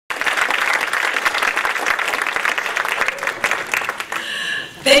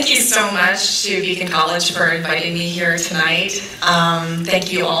Thank you so much to Beacon College for inviting me here tonight.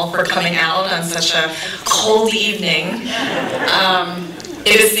 Thank you all for coming out on such a cold evening.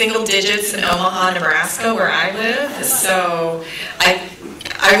 It is single digits in Omaha, Nebraska, where I live, so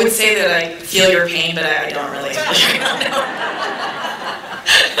I would say that I feel your pain, but I don't really.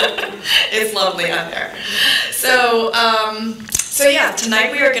 It's lovely out there. So yeah,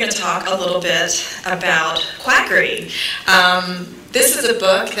 tonight we are going to talk a little bit about quackery. This is a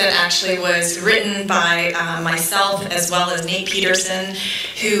book that actually was written by myself as well as Nate Peterson,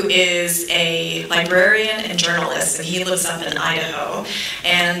 who is a librarian and journalist, and he lives up in Idaho.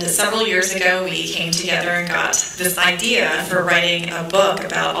 And several years ago, we came together and got this idea for writing a book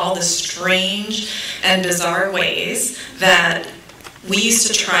about all the strange and bizarre ways that we used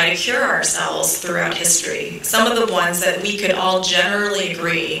to try to cure ourselves throughout history. Some of the ones that we could all generally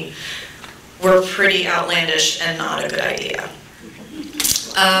agree were pretty outlandish and not a good idea.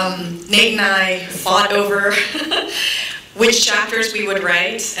 Nate and I fought over which chapters we would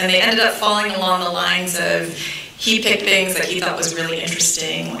write, and they ended up falling along the lines of he picked things that he thought was really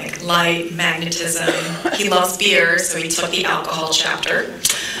interesting, like light, magnetism. He loves beer, so he took the alcohol chapter.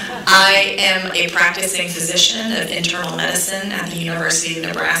 I am a practicing physician of internal medicine at the University of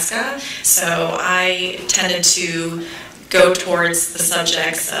Nebraska, so I tended to go towards the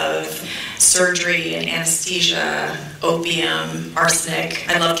subjects of surgery and anesthesia, opium, arsenic.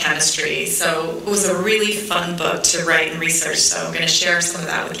 I love chemistry, so it was a really fun book to write and research, so I'm going to share some of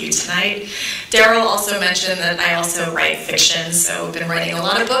that with you tonight. Daryl also mentioned that I also write fiction, so I've been writing a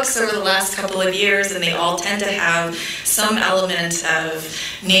lot of books over the last couple of years, and they all tend to have some element of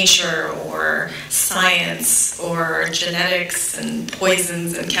nature or science or genetics and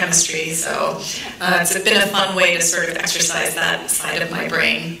poisons and chemistry, so it's been a fun way to sort of exercise that side of my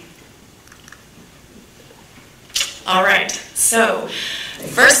brain. All right, so the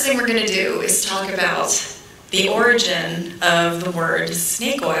first thing we're going to do is talk about the origin of the word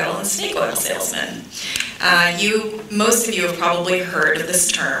snake oil and snake oil salesman. Most of you have probably heard of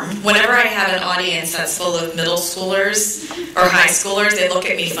this term. Whenever I have an audience that's full of middle schoolers or high schoolers, they look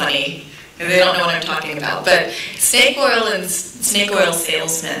at me funny. They don't know what I'm talking about. But snake oil and snake oil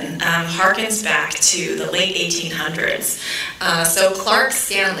salesman harkens back to the late 1800s. So Clark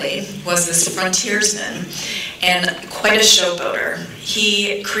Stanley was this frontiersman and quite a showboater.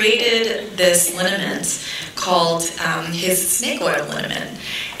 He created this liniment called his snake oil liniment.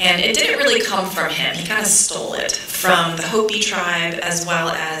 And it didn't really come from him. He kind of stole it from the Hopi tribe as well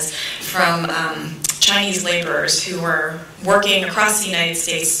as from Chinese laborers who were working across the United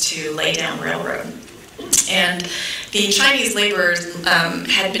States to lay down railroad. And the Chinese laborers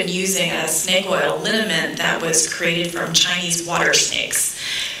had been using a snake oil liniment that was created from Chinese water snakes.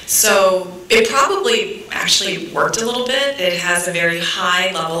 So it probably actually worked a little bit. It has a very high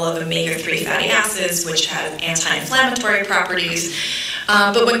level of omega-3 fatty acids, which have anti-inflammatory properties.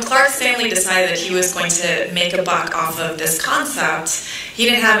 But when Clark Stanley decided that he was going to make a buck off of this concept, he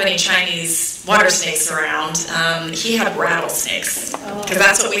didn't have any Chinese water snakes around. He had rattlesnakes, because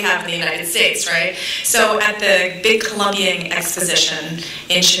that's what we have in the United States, right? So at the big Columbian Exposition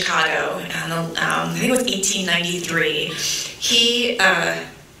in Chicago, I think it was 1893,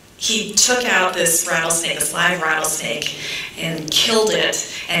 he took out this rattlesnake, this live rattlesnake, and killed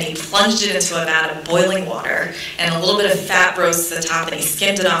it, and he plunged it into a vat of boiling water, and a little bit of fat rose to the top, and he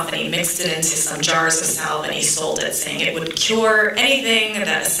skimmed it off, and he mixed it into some jars of salve, and he sold it, saying it would cure anything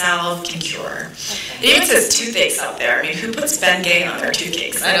that a salve can cure. It even says toothaches up there. I mean, who puts Bengay on their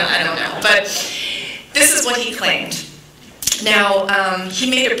toothaches? I don't know. But this is what he claimed. Now, he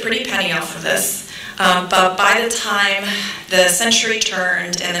made a pretty penny off of this. But by the time the century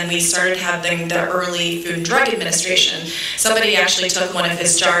turned and then we started having the early Food and Drug Administration, somebody actually took one of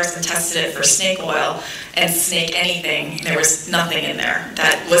his jars and tested it for snake oil and snake anything. There was nothing in there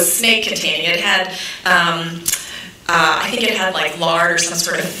that was snake containing. It had, I think it had like lard or some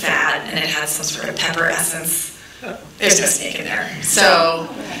sort of fat, and it had some sort of pepper essence. There's no snake in there. So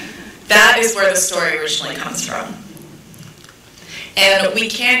that is where the story originally comes from. And we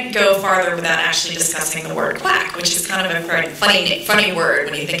can't go farther without actually discussing the word quack, which is kind of a very funny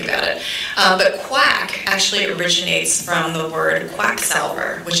word when you think about it. But quack actually originates from the word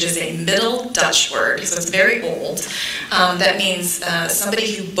quacksalver, which is a Middle Dutch word, so it's very old. That means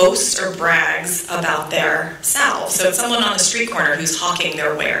somebody who boasts or brags about their salve. So it's someone on the street corner who's hawking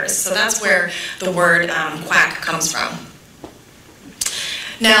their wares. So that's where the word quack comes from.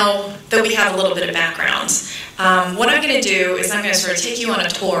 Now that we have a little bit of background, what I'm going to do is I'm going to sort of take you on a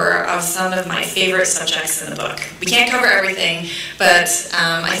tour of some of my favorite subjects in the book. We can't cover everything, but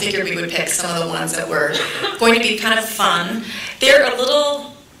I figured we would pick some of the ones that were going to be kind of fun. They're a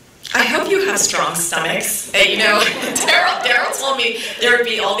little I hope you have strong stomachs. You know, Daryl told me there would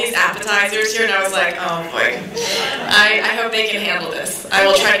be all these appetizers here, and I was like, oh boy. I hope they can handle this. I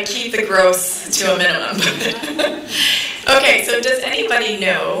will try to keep the gross to a minimum. Okay, so does anybody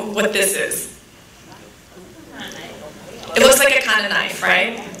know what this is? It looks like a kind of knife,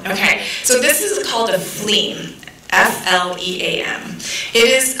 right? Okay, so this is called a phleem. F-L-E-A-M. It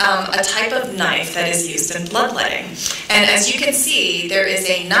is a type of knife that is used in bloodletting. And as you can see, there is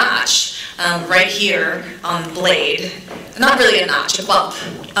a notch right here on the blade. Not really a notch, a bump,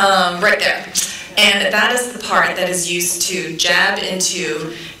 right there. And that is the part that is used to jab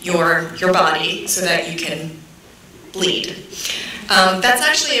into your body so that you can bleed. That's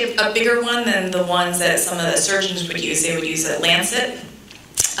actually a bigger one than the ones that some of the surgeons would use. They would use a lancet.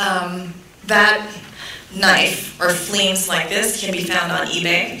 That knife or phleems like this can be found on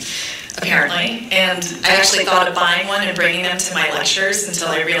eBay, apparently. And I actually thought of buying one and bringing them to my lectures until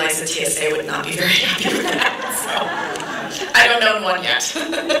I realized the TSA would not be very happy with that. So I don't own one yet.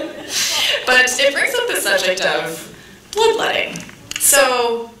 But it brings up the subject of bloodletting.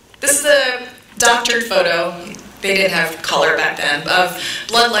 So this is a doctored photo. They didn't have color back then, of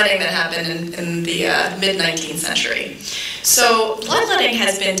bloodletting that happened in the mid-19th century. So bloodletting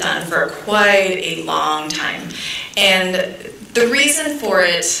has been done for quite a long time. And the reason for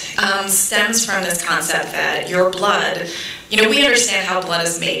it stems from this concept that your blood, you know, we understand how blood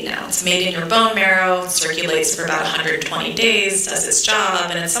is made now. It's made in your bone marrow, circulates for about 120 days, does its job,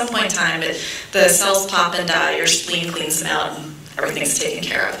 and at some point in time, the cells pop and die, your spleen cleans them out, and everything's taken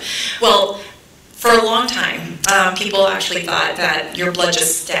care of. Well, for a long time, people actually thought that your blood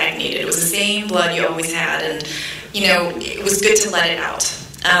just stagnated. It was the same blood you always had, and you know, it was good to let it out.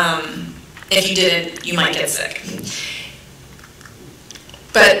 If you didn't, you might get sick.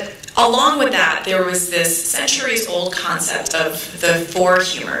 But along with that, there was this centuries-old concept of the four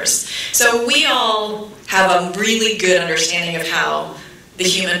humors. So we all have a really good understanding of how the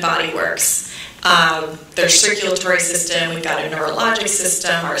human body works. There's circulatory system, we've got a neurologic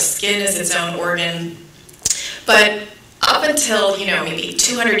system, our skin is its own organ. But up until, you know, maybe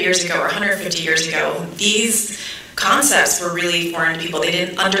 200 years ago or 150 years ago, these concepts were really foreign to people. They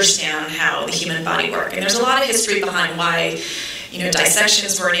didn't understand how the human body worked. And there's a lot of history behind why, you know,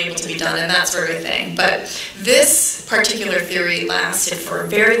 dissections weren't able to be done and that sort of thing. But this particular theory lasted for a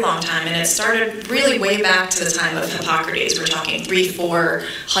very long time, and it started really way back to the time of Hippocrates. We're talking 300–400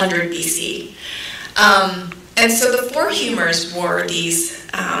 BC. And so the four humors were these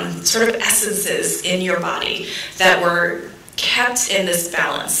sort of essences in your body that were kept in this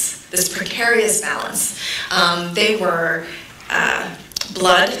balance, this precarious balance. They were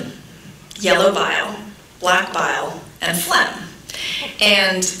blood, yellow bile, black bile, and phlegm.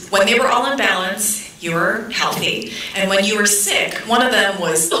 And when they were all in balance, you were healthy. And when you were sick, one of them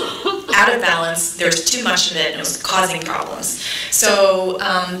was out of balance, there was too much of it, and it was causing problems. So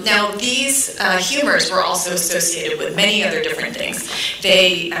now these humors were also associated with many other different things.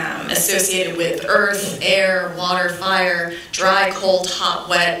 They associated with earth, air, water, fire, dry, cold, hot,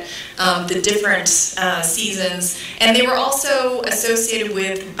 wet, the different seasons. And they were also associated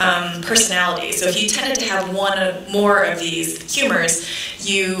with personality. So if you tended to have one or more of these humors,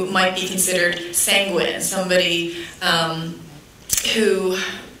 you might be considered sanguine, somebody who,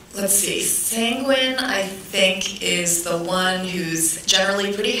 let's see, sanguine, I think, is the one who's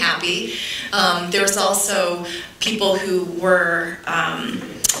generally pretty happy. There's also people who were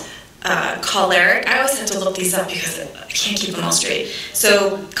choleric. I always have to look these up because I can't keep them all straight.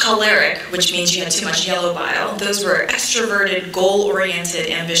 So choleric, which means you had too much yellow bile, those were extroverted, goal-oriented,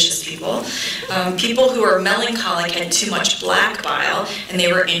 ambitious people. People who were melancholic had too much black bile, and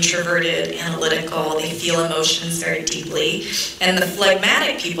they were introverted, analytical, they feel emotions very deeply. And the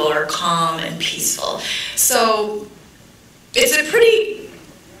phlegmatic people are calm and peaceful. So it's a pretty,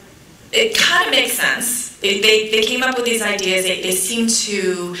 it kind of makes sense. They came up with these ideas. They seem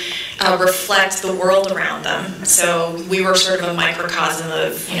to reflect the world around them. So we were sort of a microcosm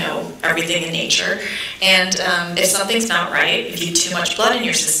of, you know, everything in nature. And if something's not right, if you have too much blood in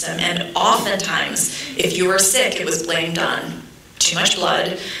your system, and oftentimes if you were sick, it was blamed on too much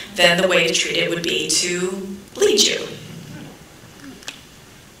blood, then the way to treat it would be to bleed you.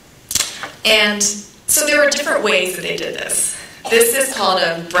 And so there were different ways that they did this. This is called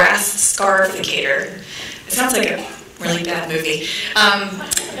a brass scarificator. It sounds like a really bad movie.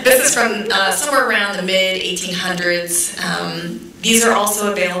 This is from somewhere around the mid-1800s. These are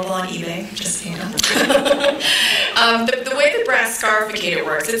also available on eBay, just so you know. The way the brass scarificator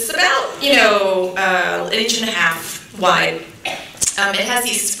works, it's about, you know, 1.5 inches wide, It has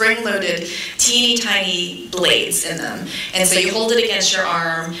these spring-loaded, teeny tiny blades in them. And so you hold it against your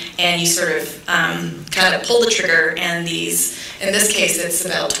arm, and you sort of kind of pull the trigger, and these, in this case, it's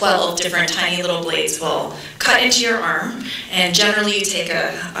about 12 different tiny little blades will cut into your arm. And generally you take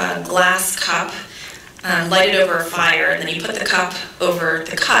a glass cup, light it over a fire, and then you put the cup over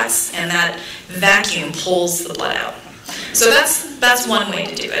the cuts, and that vacuum pulls the blood out. So that's one way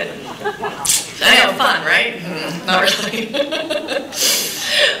to do it. I know, fun, right? Not really.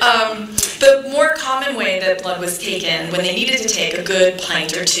 The more common way that blood was taken, when they needed to take a good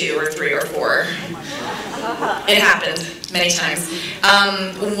pint or 2 or 3 or 4, it happened many times,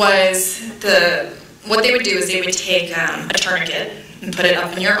 what they would do is they would take a tourniquet and put it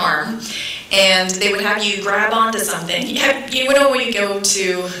up in your arm, and they would have you grab onto something. You know when you go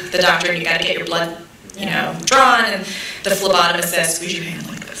to the doctor and you got to get your blood, drawn, and the phlebotomist says, squeeze your hand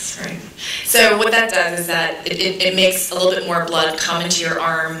like this, right? So what that does is that it makes a little bit more blood come into your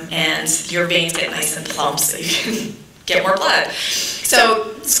arm, and your veins get nice and plump so you can get more blood.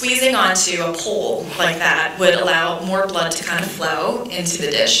 So squeezing onto a pole like that would allow more blood to kind of flow into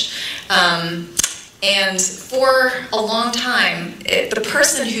the dish. And for a long time, the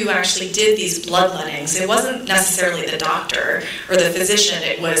person who actually did these bloodlettings, it wasn't necessarily the doctor or the physician,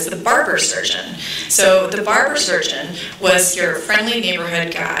 it was the barber surgeon. So the barber surgeon was your friendly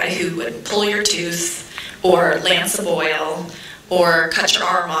neighborhood guy who would pull your tooth or lance a boil or cut your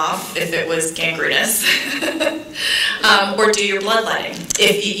arm off if it was gangrenous, or do your bloodletting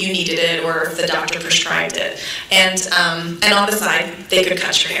if you needed it or if the doctor prescribed it. And on the side, they could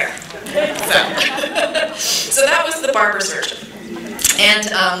cut your hair. So that was the barber surgeon.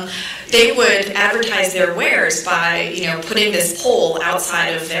 And they would advertise their wares by, putting this pole outside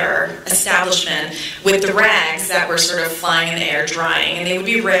of their establishment with the rags that were sort of flying in the air, drying, and they would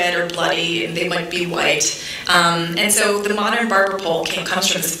be red or bloody, and they might be white. And so the modern barber pole comes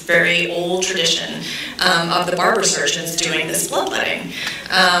from this very old tradition of the barber surgeons doing this bloodletting.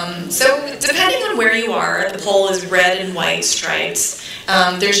 So depending on where you are, the pole is red and white stripes.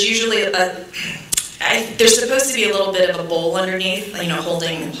 There's usually there's supposed to be a little bit of a bowl underneath,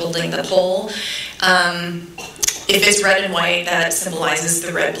 holding the pole. If it's red and white, that symbolizes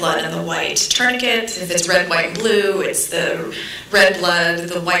the red blood and the white tourniquet. If it's red, white, and blue, it's the red blood,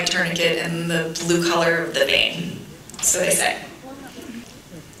 the white tourniquet, and the blue color of the vein. So they say.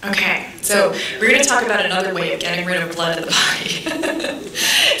 Okay, so we're going to talk about another way of getting rid of blood in the body.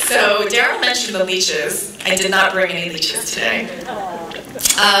 So Daryl mentioned the leeches. I did not bring any leeches today.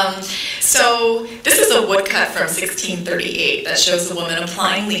 So this is a woodcut from 1638 that shows a woman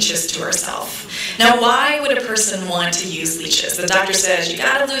applying leeches to herself. Now, why would a person want to use leeches? The doctor says, you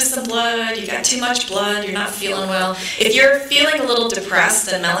got to lose some blood, you got too much blood, you're not feeling well. If you're feeling a little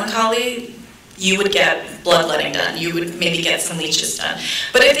depressed and melancholy, you would get bloodletting done. You would maybe get some leeches done.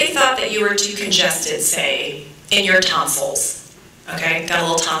 But if they thought that you were too congested, say, in your tonsils, okay, got a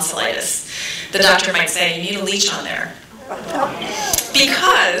little tonsillitis, the doctor might say, you need a leech on there.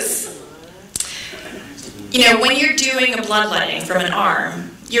 Because, when you're doing a bloodletting from an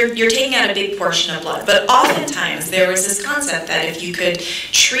arm, you're taking out a big portion of blood. But oftentimes there was this concept that if you could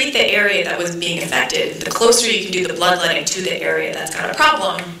treat the area that was being affected, the closer you can do the bloodletting to the area that's got a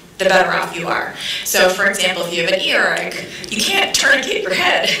problem, the better off you are. So, for example, if you have an earache, you can't tourniquet your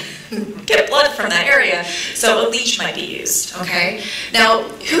head, get blood from that area, so a leech might be used, okay? Now,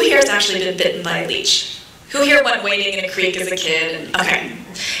 who here has actually been bitten by a leech? Who here went wading in a creek as a kid? Okay.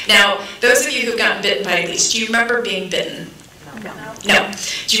 Now, those of you who've gotten bitten by a leech, do you remember being bitten? No.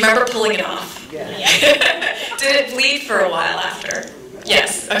 Do you remember pulling it off? Yeah. Did it bleed for a while after?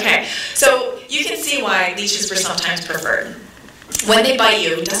 Yes. Okay. So you can see why leeches were sometimes preferred. When they bite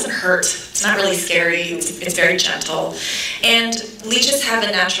you, it doesn't hurt. It's not really scary. It's very gentle. And leeches have a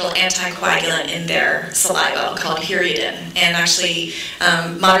natural anticoagulant in their saliva called hiruridin. And actually,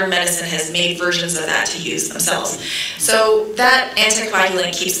 modern medicine has made versions of that to use themselves. So that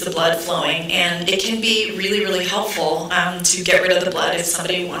anticoagulant keeps the blood flowing, and it can be really, really helpful to get rid of the blood if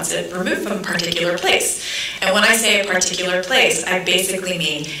somebody wants it removed from a particular place. And when I say a particular place, I basically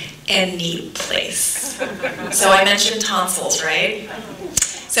mean any place. So I mentioned tonsils, right?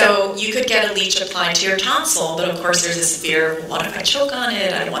 So you could get a leech applied to your tonsil, but of course there's this fear, what if I choke on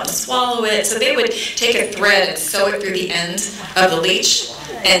it? I don't want to swallow it. So they would take a thread and sew it through the end of the leech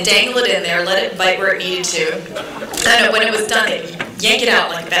and dangle it in there, let it bite where it needed to. And when it was done, they'd yank it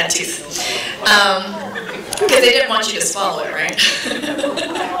out like a bad tooth. Because they didn't want you to swallow it, right?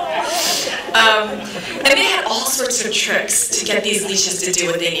 And they had all sorts sorts of tricks to get these leeches to do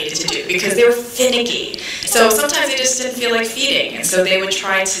what they needed to do because they were finicky. So sometimes they just didn't feel like feeding, and so they would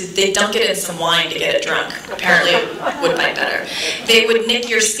they'd dunk it in some wine to get it drunk. Apparently it would bite better. They would nick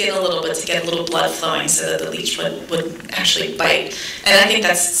your skin a little bit to get a little blood flowing so that the leech would actually bite. And I think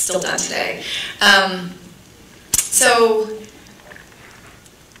that's still done today. So,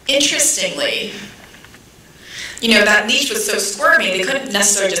 interestingly, that leech was so squirmy, they couldn't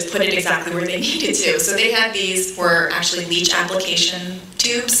necessarily just put it exactly where they needed to. So they had these were actually leech application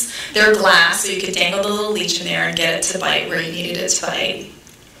tubes. They're glass, so you could dangle the little leech in there and get it to bite where you needed it to bite.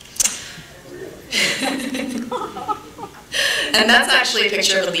 And that's actually a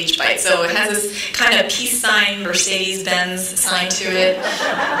picture of a leech bite. So it has this kind of peace sign, Mercedes-Benz sign to it.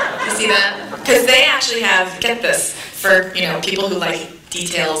 You see that? Because they actually have, get this, for people who like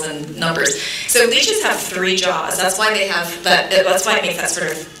details and numbers. So leeches have 3 jaws. That's why they have that. That's why it makes that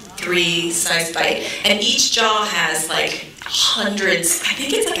sort of 3-sized bite. And each jaw has like hundreds. I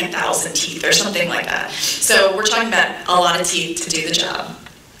think it's like 1,000 teeth or something like that. So we're talking about a lot of teeth to do the job.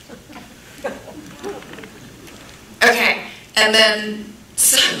 Okay, and then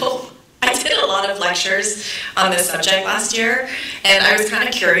so I did a lot of lectures on this subject last year, and I was kind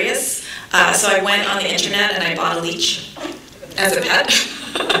of curious. So I went on the internet and I bought a leech as a pet.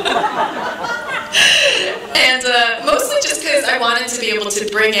 And mostly just because I wanted to be able to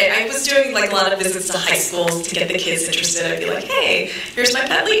bring it. I was doing like a lot of visits to high schools to get the kids interested. I'd be like, hey, here's my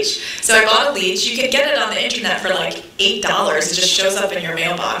pet leech. So I bought a leech. You can get it on the internet for like $8. It just shows up in your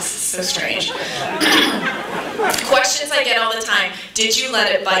mailbox. It's so strange. Questions I get all the time. Did you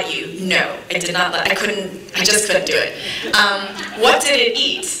let it bite you? No, I did not I just couldn't do it. What did it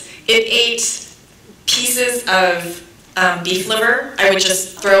eat? It ate pieces of beef liver. I would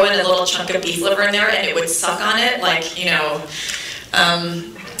just throw in a little chunk of beef liver in there and it would suck on it like,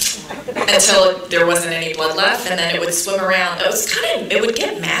 until there wasn't any blood left, and then it would swim around. It would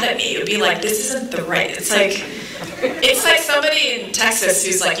get mad at me. It would be like, this isn't the right, it's like somebody in Texas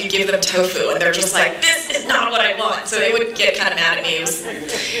who's like, you give them tofu and they're just like, this is not what I want. So they would get kind of mad at me.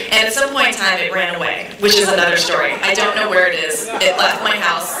 And at some point in time it ran away, which is another story. I don't know where it is. It left my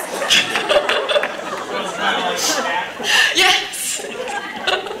house. Yes.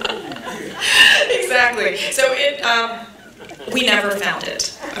 Exactly. So we never found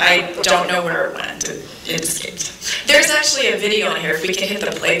it. I don't know where it went. It escaped. There's actually a video on here, if we can hit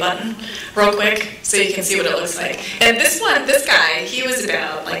the play button real quick so you can see what it looks like. And this guy, he was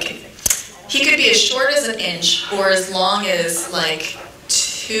about he could be as short as 1 inch or as long as like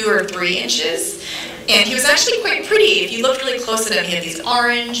 2 or 3 inches. And he was actually quite pretty. If you looked really close at him, he had these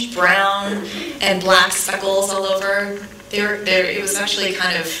orange, brown, and black speckles all over. It was actually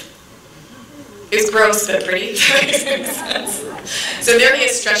it was gross but pretty. So there he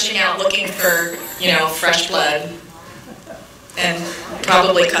is stretching out, looking for, fresh blood, and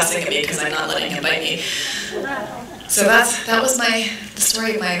probably cussing at me because I'm not letting him bite me. So that was the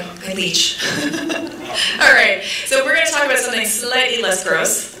story of my leech. All right, so we're going to talk about something slightly less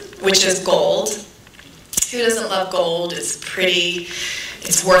gross, which is gold. Who doesn't love gold? It's pretty,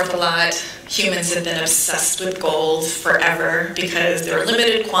 it's worth a lot. Humans have been obsessed with gold forever because there are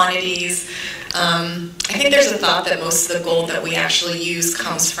limited quantities. I think there's a thought that most of the gold that we actually use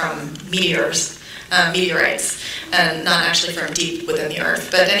comes from meteorites, and not actually from deep within the earth.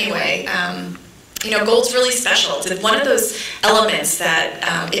 But anyway, gold's really special. It's one of those elements that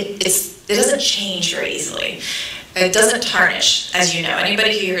it doesn't change very easily. It doesn't tarnish, as you know.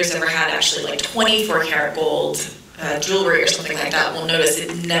 Anybody here who's ever had actually like 24 karat gold jewelry or something like that will notice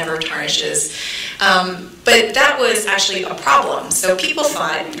it never tarnishes. But that was actually a problem. So people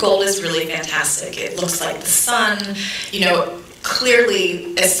thought gold is really fantastic. It looks like the sun.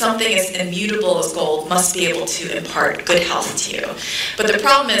 Clearly, as something as immutable as gold must be able to impart good health to you. But the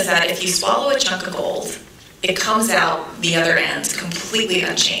problem is that if you swallow a chunk of gold, it comes out the other end completely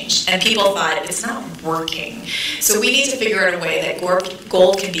unchanged. And people thought, it's not working. So we need to figure out a way that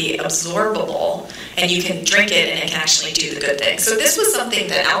gold can be absorbable, and you can drink it, and it can actually do the good thing. So this was something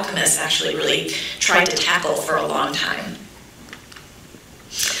that alchemists actually really tried to tackle for a long time.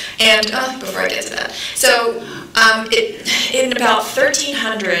 And before I get to that, so in about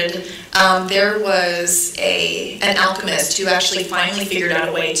 1300, there was an alchemist who actually finally figured out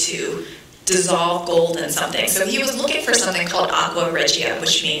a way to dissolve gold in something. So he was looking for something called aqua regia,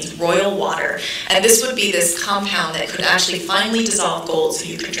 which means royal water. And this would be this compound that could actually finely dissolve gold so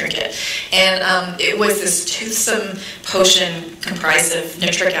you could drink it. And it was this toothsome potion comprised of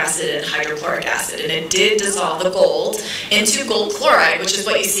nitric acid and hydrochloric acid. And it did dissolve the gold into gold chloride, which is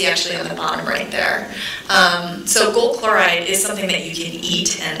what you see actually on the bottom right there. So gold chloride is something that you can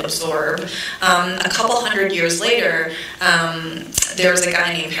eat and absorb. A couple hundred years later, there was a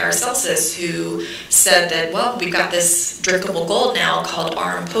guy named Paracelsus who said that, well, we've got this drinkable gold now called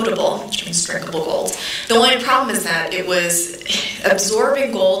aurum potable, which means drinkable gold. The only problem is that it was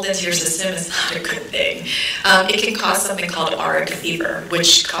absorbing gold into your system is not a good thing. It can cause something called auric fever,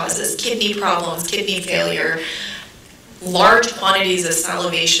 which causes kidney problems, kidney failure, large quantities of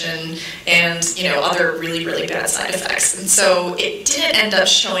salivation, and other really, really bad side effects. And so it didn't end up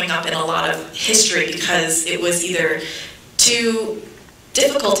showing up in a lot of history because it was either too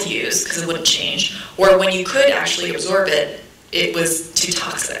difficult to use because it wouldn't change, or when you could actually absorb it, it was too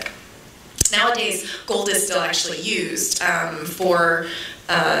toxic. Nowadays, gold is still actually used for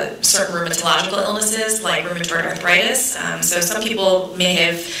certain rheumatological illnesses like rheumatoid arthritis. So some people may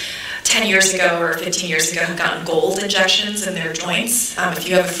have 10 years ago or 15 years ago have gotten gold injections in their joints. If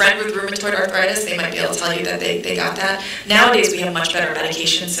you have a friend with rheumatoid arthritis, they might be able to tell you that they got that. Nowadays, we have much better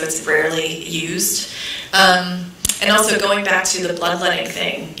medication, so it's rarely used. And also going back to the bloodletting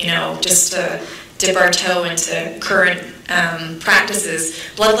thing, just to dip our toe into current practices,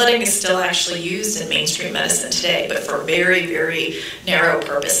 bloodletting is still actually used in mainstream medicine today, but for very, very narrow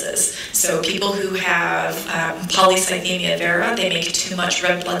purposes. So people who have polycythemia vera, they make too much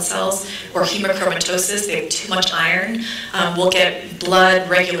red blood cells, or hemochromatosis, they have too much iron, will get blood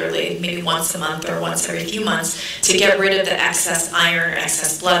regularly, maybe once a month or once every few months, to get rid of the excess iron or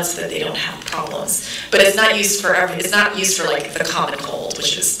excess blood so that they don't have problems. But it's not used for it's not used for like the common cold,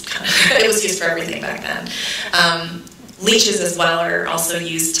 which is kind of it was used for everything back then. Leeches as well are also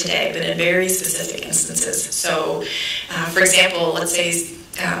used today, but in very specific instances. So, for example, let's say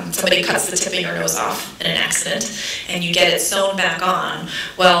somebody cuts the tip of your nose off in an accident and you get it sewn back on.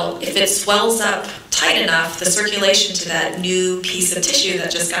 Well, if it swells up tight enough, the circulation to that new piece of tissue that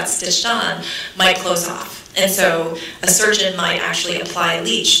just got stitched on might close off. And so a surgeon might actually apply a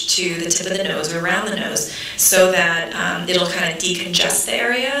leech to the tip of the nose or around the nose so that it'll kind of decongest the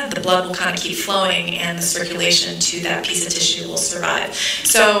area, the blood will kind of keep flowing, and the circulation to that piece of tissue will survive.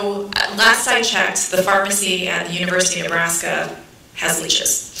 So last I checked, the pharmacy at the University of Nebraska has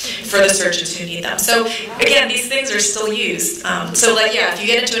leeches for the surgeons who need them. So again, these things are still used. So like, yeah, if you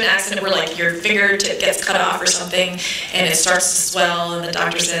get into an accident where like your fingertip gets cut off or something and it starts to swell and the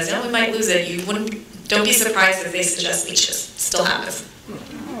doctor says, we might lose it, don't be surprised if they suggest leeches. Still happens.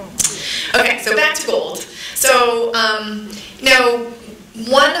 Okay, so back to gold. So,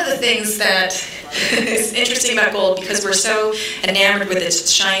 one of the things that is interesting about gold, because we're so enamored with its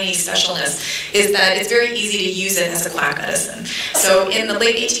shiny specialness, is that it's very easy to use it as a quack medicine. So in the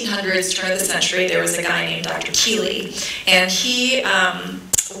late 1800s, turn of the century, there was a guy named Dr. Keeley, and he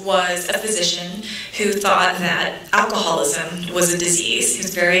was a physician who thought that alcoholism was a disease. He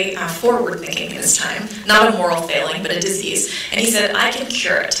was very forward-thinking in his time. Not a moral failing, but a disease. And he said, I can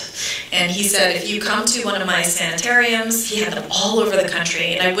cure it. And he said, if you come to one of my sanitariums, he had them all over the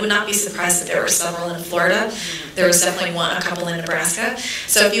country, and I would not be surprised if there were several in Florida. There was definitely a couple in Nebraska.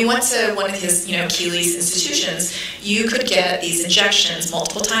 So if you went to one of his, Keeley's institutions, you could get these injections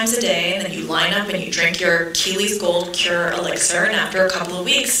multiple times a day, and then you line up and you drink your Keeley's Gold Cure Elixir, and after a couple of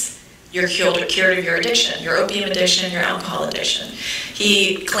weeks, you're cured of your addiction, your opium addiction, your alcohol addiction.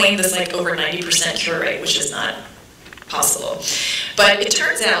 He claimed this over 90% cure rate, which is not possible. But it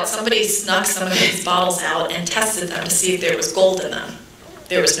turns out somebody snuck some of these bottles out and tested them to see if there was gold in them.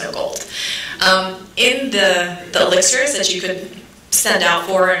 There was no gold. In the elixirs that you could send out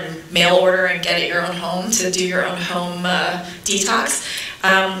for and mail order and get at your own home to do your own home detox,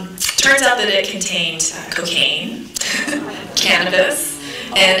 turns out that it contained cocaine, cannabis,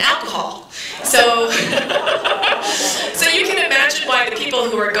 and alcohol. So, so you can imagine why the people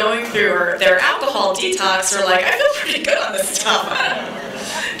who are going through their alcohol detox are like, I feel pretty good on this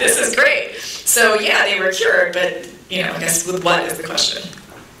stuff. This is great. So yeah, they were cured, but I guess with what is the question?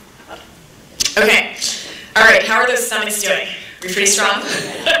 Okay. All right. How are those stomachs doing? Are you pretty strong?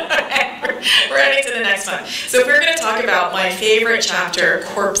 We're heading to the next one. So we're going to talk about my favorite chapter,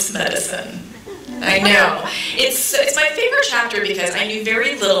 corpse medicine. I know. It's my favorite chapter because I knew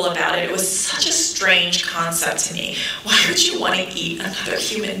very little about it. It was such a strange concept to me. Why would you want to eat another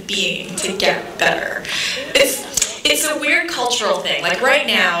human being to get better? it's a weird cultural thing. Like right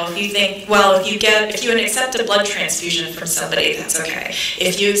now, if you think, well, if you accept a blood transfusion from somebody, that's okay.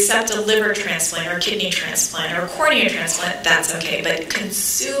 If you accept a liver transplant or kidney transplant or cornea transplant, that's okay. But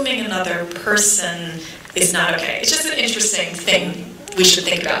consuming another person is not okay. It's just an interesting thing we should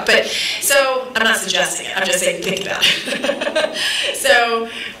think about. But so I'm not suggesting it. I'm just saying think about it. So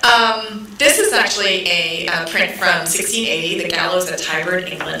this is actually a print from 1680, The Gallows at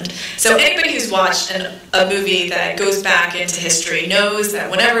Tyburn, England. So anybody who's watched a movie that goes back into history knows that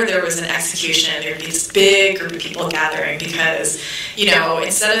whenever there was an execution, there would be this big group of people gathering because,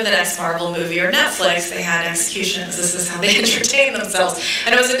 instead of the next Marvel movie or Netflix, they had executions. This is how they entertained themselves.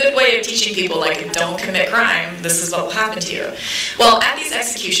 And it was a good way of teaching people, like, don't commit crime. This is what will happen to you. Well, at these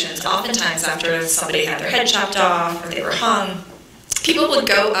executions, oftentimes after somebody had their head chopped off or they were hung, people would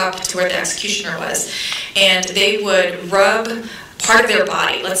go up to where the executioner was, and they would rub part of their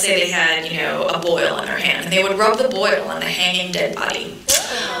body. Let's say they had, a boil in their hand, and they would rub the boil on the hanging dead body.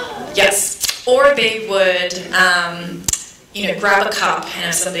 Yes. Or they would, grab a cup, and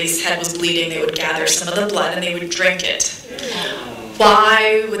if somebody's head was bleeding, they would gather some of the blood and they would drink it.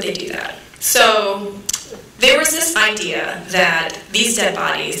 Why would they do that? So there was this idea that these dead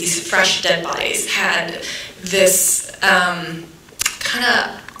bodies, these fresh dead bodies, had this kind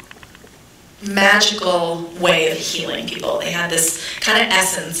of magical way of healing people. They had this kind of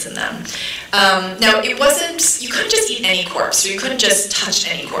essence in them. Now, it wasn't, you couldn't just eat any corpse, or you couldn't just touch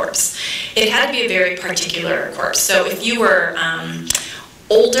any corpse. It had to be a very particular corpse. So if you were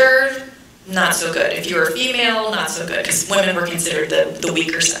older, not so good. If you were female, not so good, because women were considered the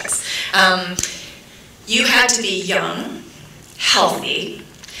weaker sex. You had to be young, healthy.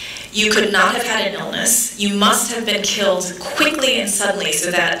 You could not have had an illness. You must have been killed quickly and suddenly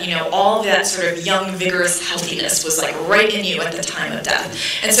so that, all of that sort of young, vigorous healthiness was like right in you at the time of death.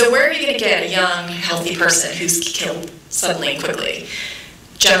 And so where are you going to get a young, healthy person who's killed suddenly and quickly?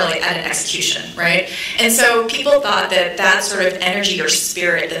 Generally at an execution, right? And so people thought that that sort of energy or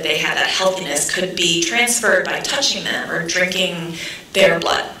spirit that they had, that healthiness, could be transferred by touching them or drinking their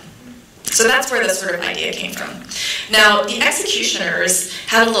blood. So that's where this sort of idea came from. Now, the executioners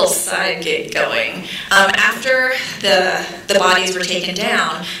had a little side gig going. After the bodies were taken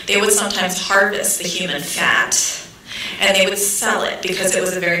down, they would sometimes harvest the human fat, and they would sell it because it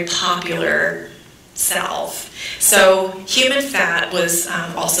was a very popular salve. So human fat was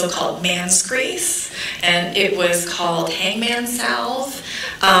also called man's grease, and it was called hangman salve,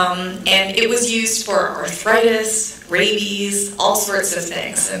 and it was used for arthritis, rabies, all sorts of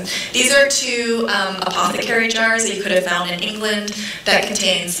things. And these are two apothecary jars that you could have found in England that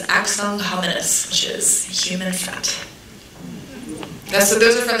contains axon hominis, which is human fat. So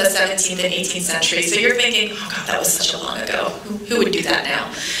those are from the 17th and 18th century. So you're thinking, oh God, that was such a long ago. Who would do that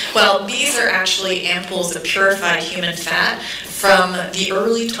now? Well, these are actually ampoules of purified human fat from the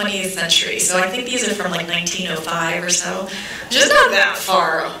early 20th century. So I think these are from like 1905 or so. Just not that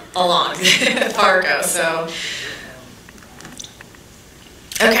far ago. So,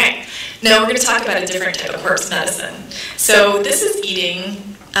 okay. Now we're going to talk about a different type of corpse medicine. So this is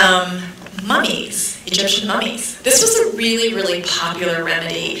eating mummies, Egyptian mummies. This was a really, really popular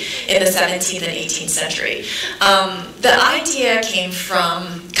remedy in the 17th and 18th century. The idea came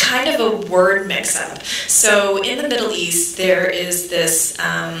from kind of a word mix-up. So in the Middle East, there is this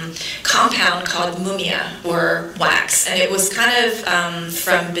compound called mumia, or wax, and it was kind of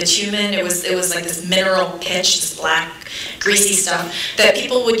from bitumen. It was like this mineral pitch, this black, greasy stuff that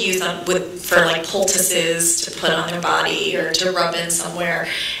people would use for like poultices to put on their body or to rub in somewhere.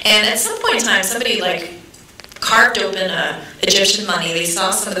 And at some point in time, somebody like carved open a Egyptian mummy. They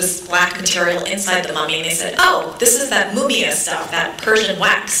saw some of this black material inside the mummy, and they said, oh, this is that mumia stuff, that Persian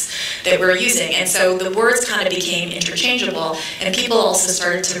wax that we're using. And so the words kind of became interchangeable, and people also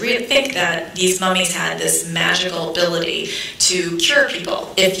started to think that these mummies had this magical ability to cure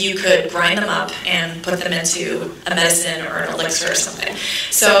people if you could grind them up and put them into a medicine or an elixir or something.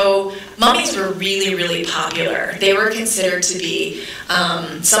 So mummies were really, really popular. They were considered to be,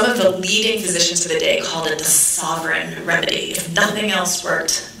 some of the leading physicians of the day called it the sovereign remedy. If nothing else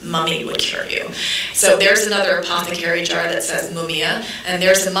worked, mummy would cure you. So there's another apothecary jar that says mumia, and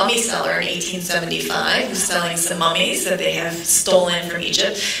there's a mummy seller in 1875 who's selling some mummies that they have stolen from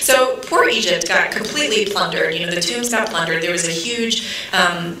Egypt. So poor Egypt got completely plundered. The tombs got plundered. There was a huge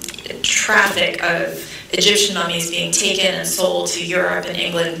traffic of Egyptian mummies being taken and sold to Europe and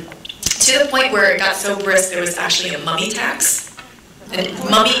England, to the point where it got so brisk there was actually a mummy tax. A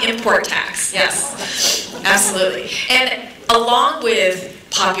mummy import tax, yes, absolutely. And along with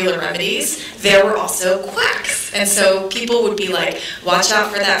popular remedies, there were also quacks. And so people would be like, watch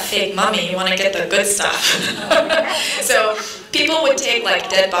out for that fake mummy, you want to get the good stuff. So people would take like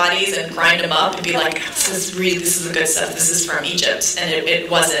dead bodies and grind them up and be like, this is the good stuff, this is from Egypt. And it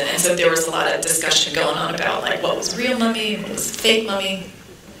wasn't. And so there was a lot of discussion going on about like what was real mummy, what was fake mummy.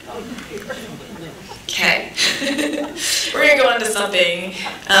 Okay. We're going to go on to something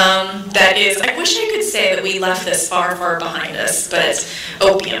that is, I wish I could say that we left this far, far behind us, but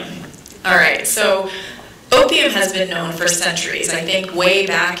opium. All right, so opium has been known for centuries. I think way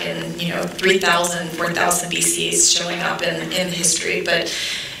back in 3,000, 4,000 BC is showing up in history. But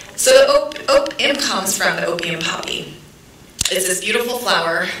so opium comes from the opium poppy. It's this beautiful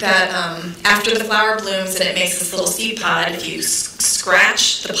flower that after the flower blooms and it makes this little seed pod, if you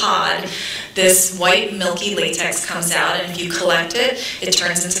scratch the pod, this white milky latex comes out, and if you collect it, it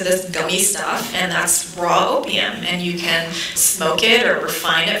turns into this gummy stuff, and that's raw opium. And you can smoke it or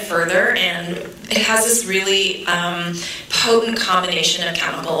refine it further, and it has this really potent combination of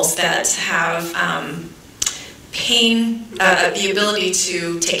chemicals that have pain, the ability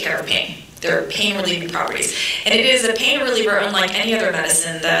to take care of pain. Their pain-relieving properties. And it is a pain reliever unlike any other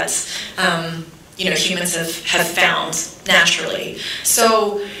medicine that humans have found naturally.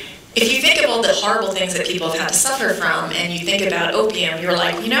 So if you think of all the horrible things that people have had to suffer from, and you think about opium, you're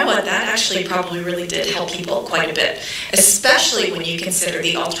like, you know what, that actually probably really did help people quite a bit, especially when you consider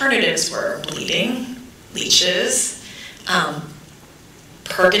the alternatives were bleeding, leeches,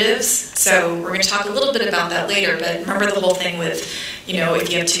 purgatives. So we're going to talk a little bit about that later, but remember the whole thing with, if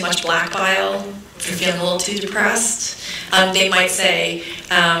you have too much black bile, if you're feeling a little too depressed, they might say,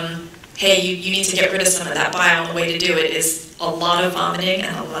 hey, you need to get rid of some of that bile, and the way to do it is a lot of vomiting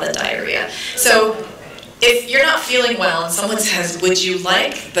and a lot of diarrhea. So if you're not feeling well and someone says, would you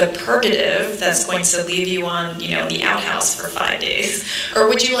like the purgative that's going to leave you on, the outhouse for 5 days? Or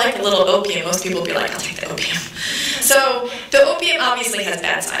would you like a little opium? Most people will be like, I'll take the opium. So the opium obviously has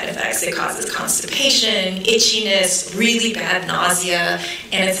bad side effects. It causes constipation, itchiness, really bad nausea,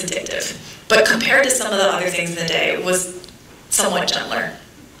 and it's addictive. But compared to some of the other things in the day, it was somewhat gentler.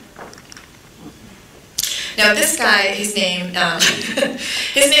 Now this guy, his name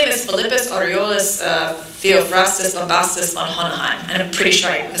is Philippus Aureolus Theophrastus Bombastus von Hohenheim, and I'm pretty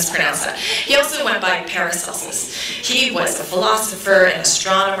sure I mispronounced that. He also went by Paracelsus. He was a philosopher, an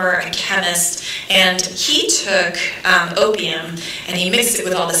astronomer, a chemist, and he took opium and he mixed it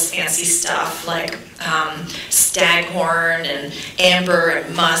with all this fancy stuff like staghorn and amber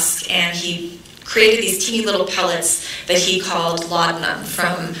and musk, and he created these teeny little pellets that he called laudanum,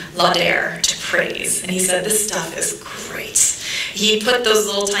 from laudaire, to praise. And he said, this stuff is great. He put those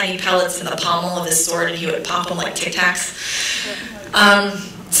little tiny pellets in the pommel of his sword, and he would pop them like Tic Tacs.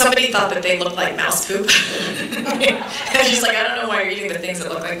 Somebody thought that they looked like mouse poop. And she's like, I don't know why you're eating the things that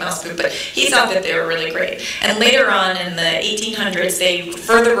look like mouse poop, but he thought that they were really great. And later on in the 1800s, they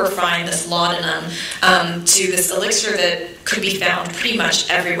further refined this laudanum to this elixir that could be found pretty much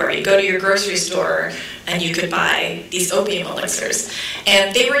everywhere. You go to your grocery store and you could buy these opium elixirs.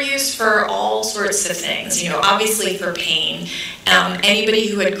 And they were used for all sorts of things, obviously for pain. Anybody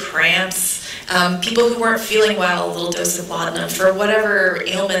who had cramps, people who weren't feeling well, a little dose of laudanum for whatever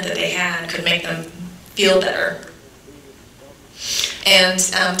ailment that they had could make them feel better. And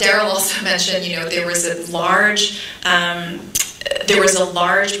Daryl also mentioned, there was a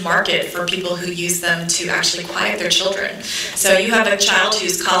large market for people who use them to actually quiet their children. So you have a child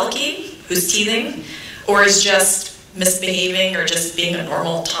who's colicky, who's teething, or is just misbehaving or just being a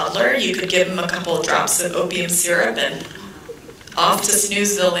normal toddler. You could give them a couple of drops of opium syrup and off to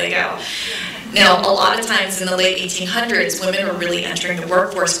snoozeville they go. Now, a lot of times in the late 1800s, women were really entering the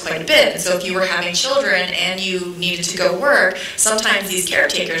workforce quite a bit. And so if you were having children and you needed to go work, sometimes these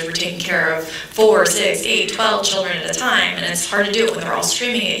caretakers were taking care of 4, 6, 8, 12 children at a time. And it's hard to do it when they're all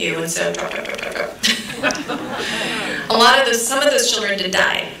screaming at you. And so, some of those children did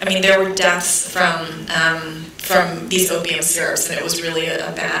die. I mean, there were deaths from these opium syrups, and it was really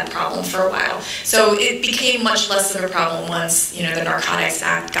a bad problem for a while. So it became much less of a problem once, the Narcotics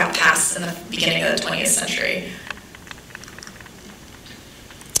Act got passed in the beginning of the 20th century.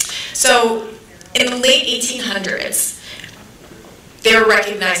 So in the late 1800s, they were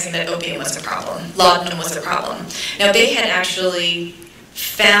recognizing that opium was a problem, laudanum was a problem. Now they had actually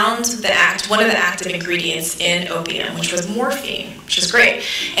found one of the active ingredients in opium, which was morphine, which is great.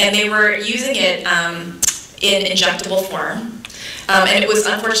 And they were using it in injectable form. And it was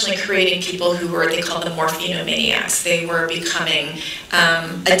unfortunately creating people who were, they called them morphinomaniacs. They were becoming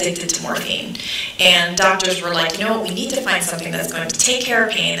addicted to morphine. And doctors were like, we need to find something that's going to take care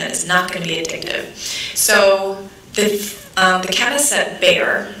of pain that is not going to be addictive. So the chemists at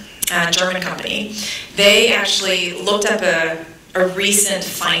Bayer German company, they actually looked up a recent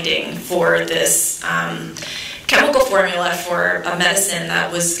finding for this chemical formula for a medicine that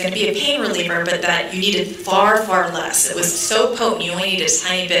was going to be a pain reliever, but that you needed far, far less. It was so potent, you only needed a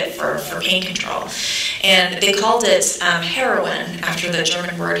tiny bit for pain control. And they called it heroin, after the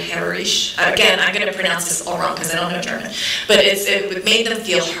German word heroisch. Again, I'm going to pronounce this all wrong because I don't know German. But it made them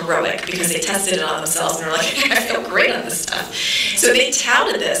feel heroic because they tested it on themselves and were like, I feel great on this stuff. So they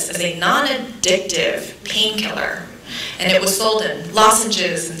touted this as a non-addictive painkiller. And it was sold in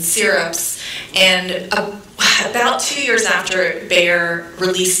lozenges and syrups. And about 2 years after Bayer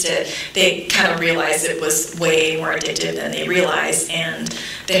released it, they kind of realized it was way more addictive than they realized, and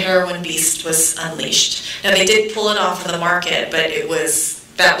the heroin beast was unleashed. Now, they did pull it off of the market, but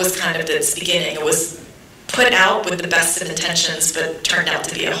that was kind of its beginning. It was put out with the best of intentions, but turned out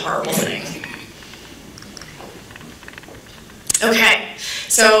to be a horrible thing. Okay,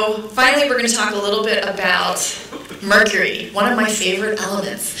 so finally we're going to talk a little bit about mercury, one of my favorite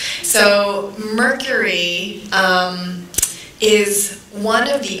elements. So mercury is one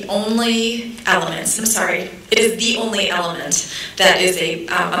of the only elements, it is the only element that is a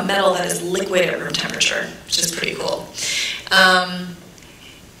metal that is liquid at room temperature, which is pretty cool.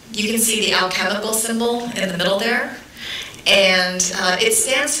 You can see the alchemical symbol in the middle there, and it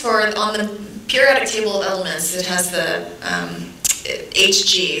stands for, on the periodic table of elements, it has the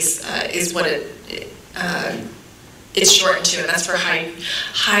HGs is what it's shortened to, and that's for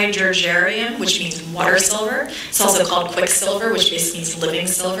hydrogerium, which means water silver. It's also called quicksilver, which basically means living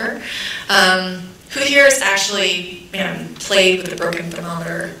silver. Who here has actually played with the broken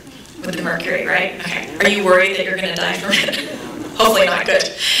thermometer with the mercury, right? Okay. Are you worried that you're going to die from it? Hopefully not. Good.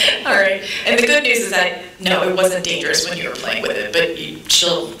 All right. And the good news is that, no, it wasn't dangerous when you were playing with it, but you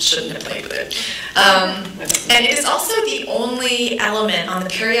still shouldn't have played with it. And it is also the only element on the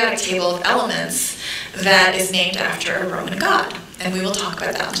periodic table of elements that is named after a Roman god. And we will talk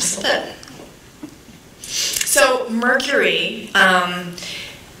about that in just a bit. So mercury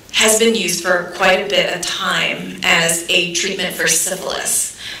has been used for quite a bit of time as a treatment for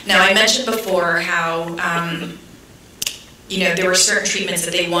syphilis. Now, I mentioned before how there were certain treatments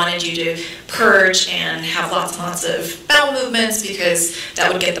that they wanted you to purge and have lots and lots of bowel movements because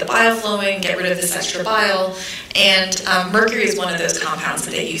that would get the bile flowing, get rid of this extra bile. And mercury is one of those compounds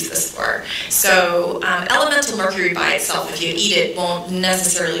that they use this for. So elemental mercury by itself, if you eat it, won't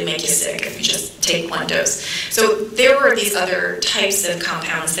necessarily make you sick if you just take one dose. So there were these other types of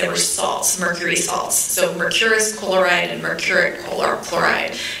compounds. There were salts, mercury salts. So mercurous chloride and mercuric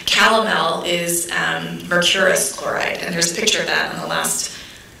chloride. Calomel is mercurous chloride, and there's a picture of that on the last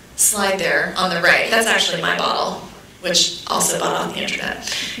slide there on the right. That's actually my bottle, which also bought on the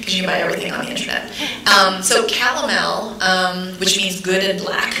internet, because you buy everything on the internet. So calomel, which means good and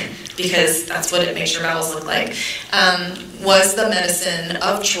black, because that's what it makes your bowels look like, was the medicine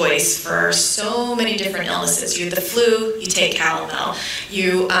of choice for so many different illnesses. You have the flu, you take calomel.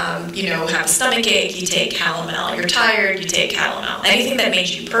 You have a stomach ache, you take calomel. You're tired, you take calomel. Anything that made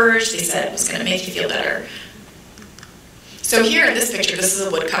you purge, they said was going to make you feel better. So here in this picture, this is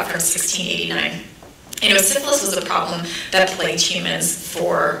a woodcut from 1689. Syphilis was a problem that plagued humans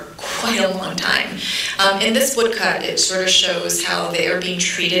for quite a long time. In this woodcut, it sort of shows how they are being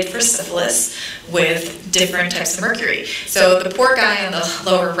treated for syphilis with different types of mercury. So the poor guy on the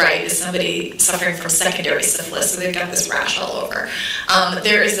lower right is somebody suffering from secondary syphilis, so they've got this rash all over.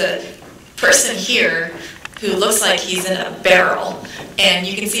 There is a person here who looks like he's in a barrel, and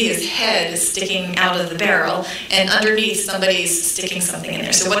you can see his head sticking out of the barrel, and underneath somebody's sticking something in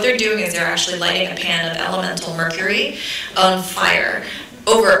there. So what they're doing is they're actually lighting a pan of elemental mercury on fire,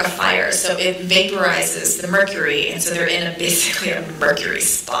 over a fire, so it vaporizes the mercury, and so they're in basically a mercury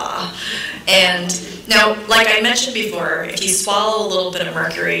spa. And now, like I mentioned before, if you swallow a little bit of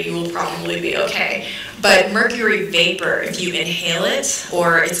mercury, you will probably be okay. But mercury vapor, if you inhale it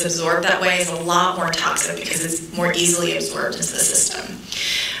or it's absorbed that way, is a lot more toxic because it's more easily absorbed into the system.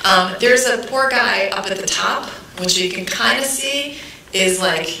 There's a poor guy up at the top, which you can kind of see is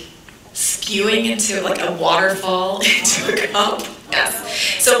like spewing into like a waterfall into a cup.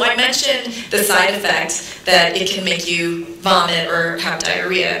 Yes. So I mentioned the side effect that it can make you vomit or have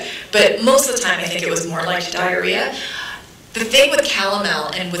diarrhea, but most of the time I think it was more like diarrhea. The thing with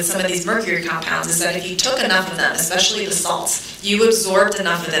calomel and with some of these mercury compounds is that if you took enough of them, especially the salts, you absorbed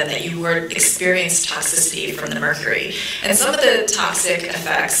enough of them that you would experience toxicity from the mercury. And some of the toxic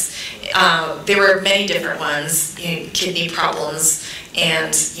effects, there were many different ones, kidney problems,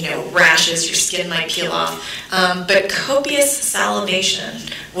 and rashes, your skin might peel off. But copious salivation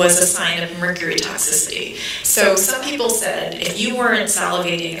was a sign of mercury toxicity. So some people said if you weren't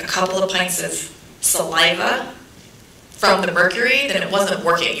salivating a couple of pints of saliva from the mercury, then it wasn't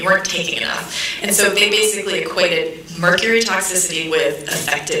working. You weren't taking enough. And so they basically equated mercury toxicity with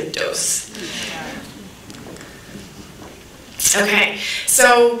effective dose. Okay,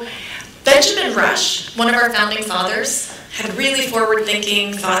 so Benjamin Rush, one of our founding fathers, had really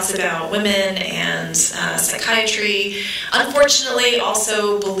forward-thinking thoughts about women and psychiatry. Unfortunately,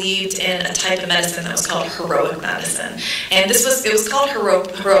 also believed in a type of medicine that was called heroic medicine. And it was called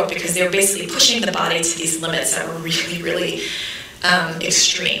heroic because they were basically pushing the body to these limits that were really, really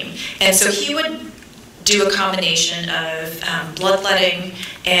extreme. And so he would do a combination of bloodletting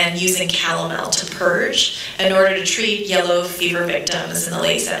and using calomel to purge in order to treat yellow fever victims in the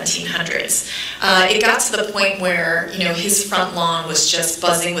late 1700s. It got to the point where his front lawn was just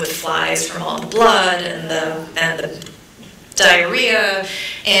buzzing with flies from all the blood and the diarrhea,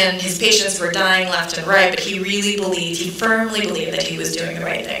 and his patients were dying left and right, but he firmly believed that he was doing the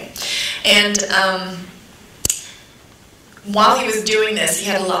right thing. And while he was doing this, he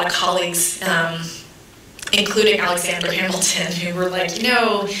had a lot of colleagues, including Alexander Hamilton, who were like,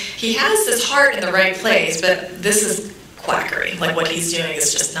 he has his heart in the right place, but this is quackery. Like, what he's doing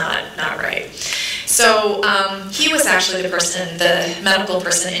is just not right. So he was actually the medical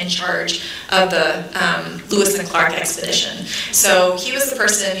person in charge of the Lewis and Clark expedition. So he was the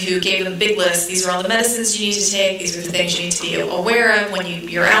person who gave them a big list. These are all the medicines you need to take. These are the things you need to be aware of when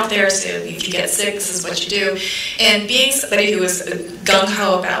you're out there. So if you get sick, this is what you do. And being somebody who was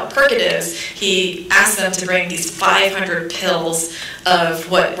gung-ho about purgatives, he asked them to bring these 500 pills of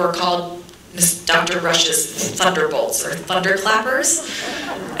what were called Dr. Rush's thunderbolts or thunderclappers.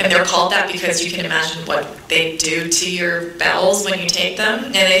 And they're called that because you can imagine what they do to your bowels when you take them.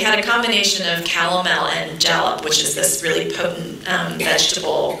 And they had a combination of calomel and jalap, which is this really potent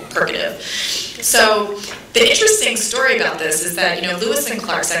vegetable purgative. So the interesting story about this is that Lewis and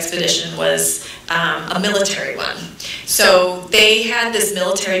Clark's expedition was a military one. So they had this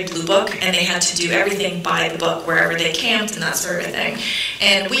military blue book, and they had to do everything by the book wherever they camped and that sort of thing.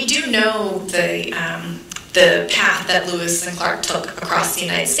 And we do know the path that Lewis and Clark took across the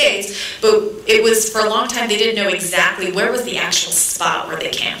United States, but it was, for a long time, they didn't know exactly where was the actual spot where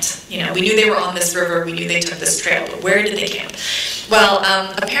they camped. We knew they were on this river, we knew they took this trail, but where did they camp? Well,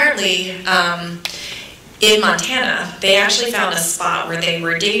 apparently, in Montana, they actually found a spot where they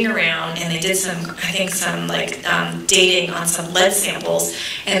were digging around, and they did some dating on some lead samples,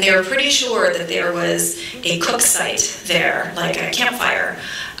 and they were pretty sure that there was a cook site there, like a campfire.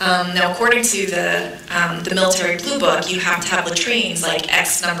 Now, according to the military blue book, you have to have latrines like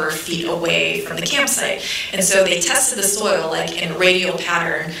X number of feet away from the campsite. And so they tested the soil like in a radial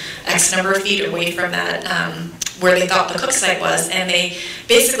pattern, X number of feet away from that, where they thought the cook site was, and they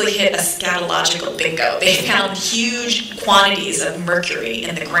basically hit a scatological bingo. They found huge quantities of mercury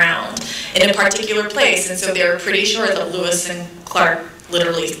in the ground in a particular place, and so they were pretty sure that Lewis and Clark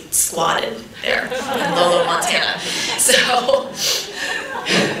literally squatted there in Lolo, Montana. So,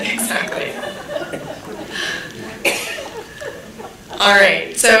 exactly. All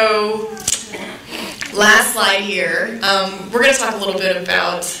right, so last slide here. We're going to talk a little bit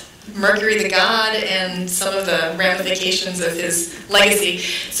about Mercury the god and some of the ramifications of his legacy.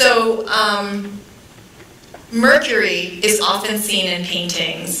 So Mercury is often seen in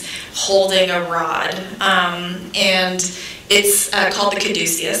paintings holding a rod, and it's called the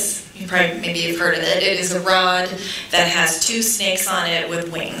caduceus. Maybe you've heard of it. It is a rod that has two snakes on it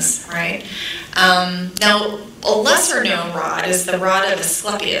with wings, right? Now, a lesser-known rod is the rod of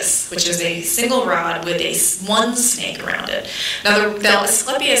Asclepius, which is a single rod with one snake around it. Now,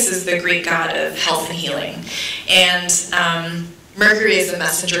 Asclepius is the Greek god of health and healing, and Mercury is a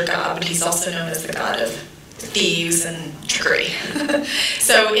messenger god, but he's also known as the god of thieves and trickery.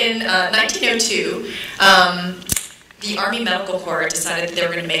 So in 1902, the Army Medical Corps decided that they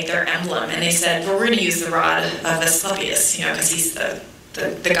were going to make their emblem, and they said, well, we're going to use the rod of Asclepius, because he's the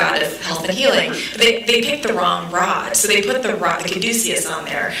god of health and healing. They picked the wrong rod, so they put the caduceus on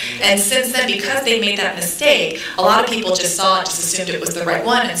there. And since then, because they made that mistake, a lot of people just saw it, just assumed it was the right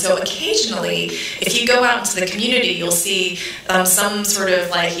one. And so occasionally, if you go out into the community, you'll see some sort of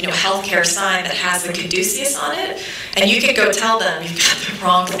healthcare sign that has the caduceus on it, and you can go tell them you've got the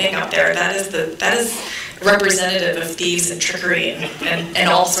wrong thing up there. That is representative of thieves and trickery and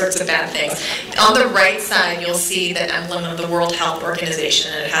all sorts of bad things. On the right side, you'll see the emblem of the World Health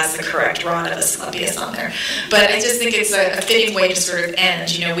Organization, and it has the correct rod of Asclepius on there. But I just think it's a fitting way to sort of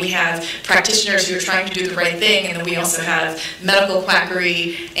end. You know, we have practitioners who are trying to do the right thing, and then we also have medical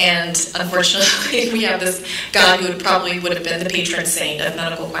quackery, and unfortunately, we have this guy who would have been the patron saint of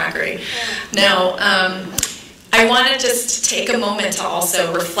medical quackery. Now, I want to just take a moment to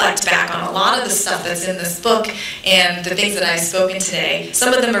also reflect back on a lot of the stuff that's in this book and the things that I've spoken today.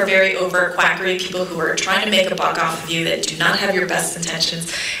 Some of them are very overt quackery, people who are trying to make a buck off of you that do not have your best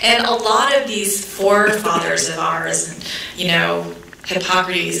intentions. And a lot of these forefathers of ours, and, you know,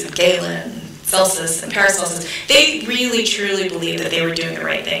 Hippocrates and Galen, Celsus and Paracelsus, they really truly believed that they were doing the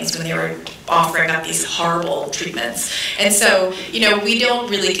right things when they were offering up these horrible treatments. And so, you know, we don't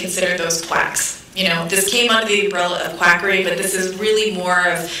really consider those quacks. You know, this came under the umbrella of quackery, but this is really more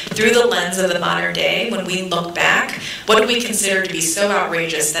of through the lens of the modern day. When we look back, what do we consider to be so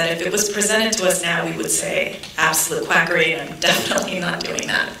outrageous that if it was presented to us now, we would say absolute quackery, and I'm definitely not doing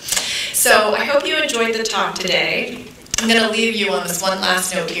that. So I hope you enjoyed the talk today. I'm going to leave you on this one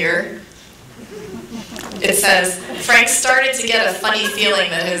last note here. It says, Frank started to get a funny feeling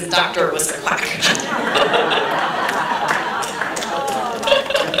that his doctor was a quack.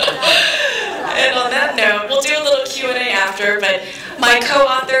 And on that note, we'll do a little Q&A after, but my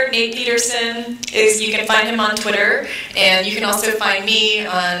co-author, Nate Peterson, you can find him on Twitter, and you can also find me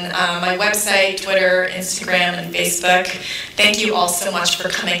on my website, Twitter, Instagram, and Facebook. Thank you all so much for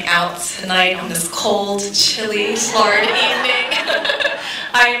coming out tonight on this cold, chilly Florida evening.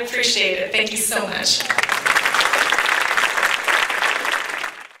 I appreciate it. Thank you so much.